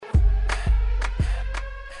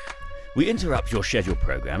We interrupt your scheduled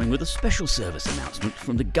programming with a special service announcement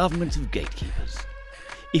from the Government of Gatekeepers.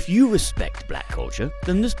 If you respect black culture,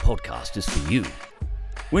 then this podcast is for you.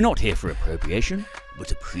 We're not here for appropriation,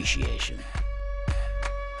 but appreciation.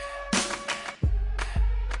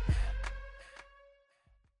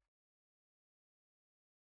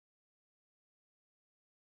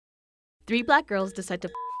 Three black girls decide to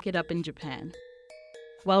f*** it up in Japan.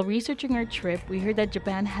 While researching our trip, we heard that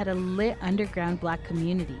Japan had a lit underground black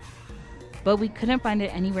community, but we couldn't find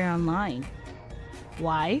it anywhere online.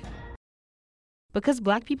 Why? Because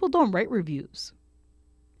black people don't write reviews.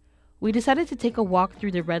 We decided to take a walk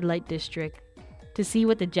through the red light district to see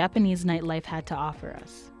what the Japanese nightlife had to offer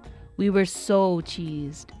us. We were so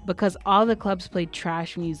cheesed because all the clubs played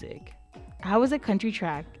trash music. How was a country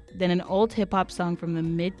track, then an old hip-hop song from the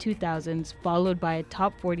mid-2000s followed by a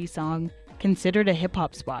top 40 song considered a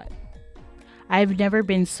hip-hop spot? I've never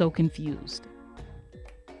been so confused.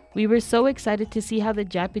 We were so excited to see how the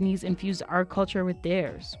Japanese infused our culture with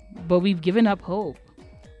theirs, but we've given up hope.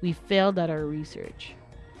 We failed at our research.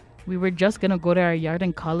 We were just gonna go to our yard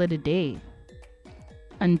and call it a day.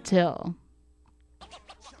 Until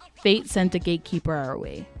fate sent a gatekeeper our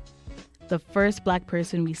way. The first black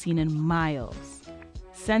person we've seen in miles.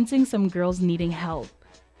 Sensing some girls needing help,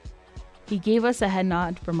 he gave us a head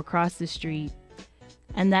nod from across the street,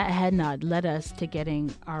 and that head nod led us to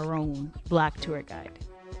getting our own black tour guide.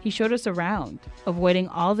 He showed us around, avoiding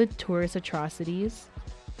all the tourist atrocities,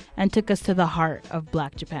 and took us to the heart of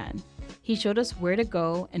Black Japan. He showed us where to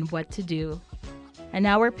go and what to do, and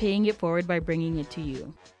now we're paying it forward by bringing it to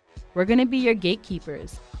you. We're gonna be your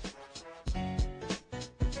gatekeepers.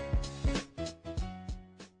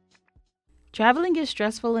 Traveling is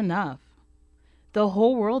stressful enough. The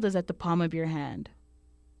whole world is at the palm of your hand.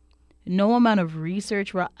 No amount of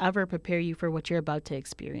research will ever prepare you for what you're about to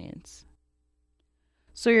experience.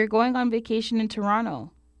 So you're going on vacation in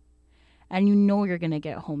Toronto, and you know you're going to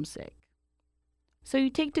get homesick. So you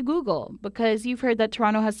take to Google because you've heard that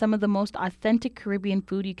Toronto has some of the most authentic Caribbean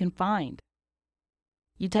food you can find.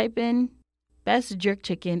 You type in, best jerk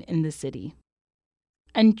chicken in the city.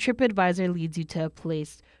 And TripAdvisor leads you to a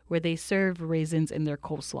place where they serve raisins in their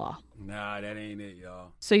coleslaw. Nah, that ain't it,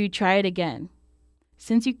 y'all. So you try it again.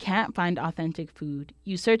 Since you can't find authentic food,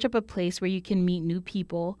 you search up a place where you can meet new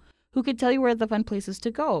people who could tell you where the fun places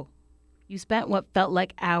to go. You spent what felt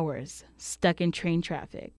like hours stuck in train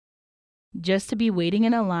traffic, just to be waiting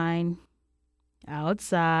in a line,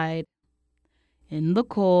 outside, in the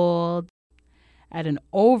cold, at an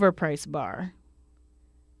overpriced bar,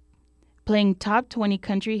 playing top 20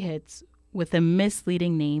 country hits with a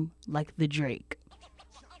misleading name like The Drake.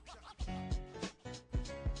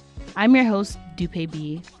 I'm your host, Dupe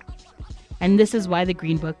B, and this is why the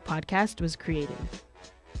Green Book podcast was created.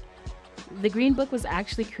 The Green Book was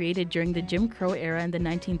actually created during the Jim Crow era in the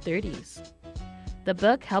 1930s. The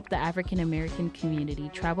book helped the African American community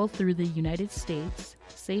travel through the United States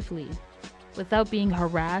safely without being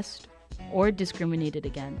harassed or discriminated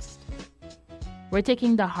against. We're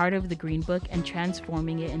taking the heart of the Green Book and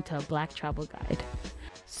transforming it into a black travel guide,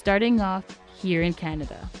 starting off here in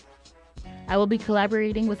Canada. I will be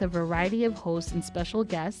collaborating with a variety of hosts and special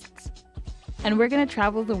guests, and we're going to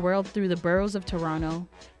travel the world through the boroughs of Toronto,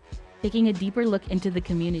 taking a deeper look into the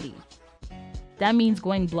community. That means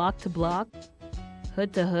going block to block,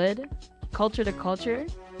 hood to hood, culture to culture,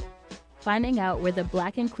 finding out where the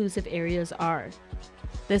black inclusive areas are.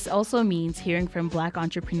 This also means hearing from black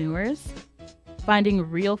entrepreneurs, finding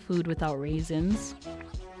real food without raisins,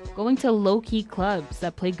 going to low-key clubs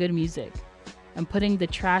that play good music, and putting the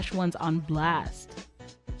trash ones on blast.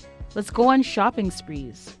 Let's go on shopping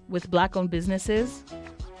sprees with black-owned businesses.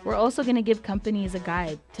 We're also going to give companies a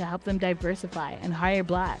guide to help them diversify and hire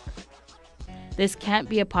black. This can't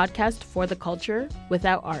be a podcast for the culture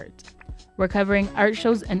without art. We're covering art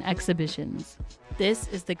shows and exhibitions. This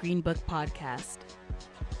is the Green Book Podcast,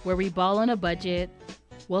 where we ball on a budget.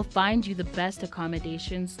 We'll find you the best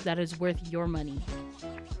accommodations that is worth your money.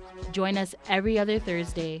 Join us every other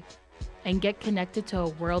Thursday and get connected to a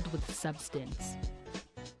world with substance.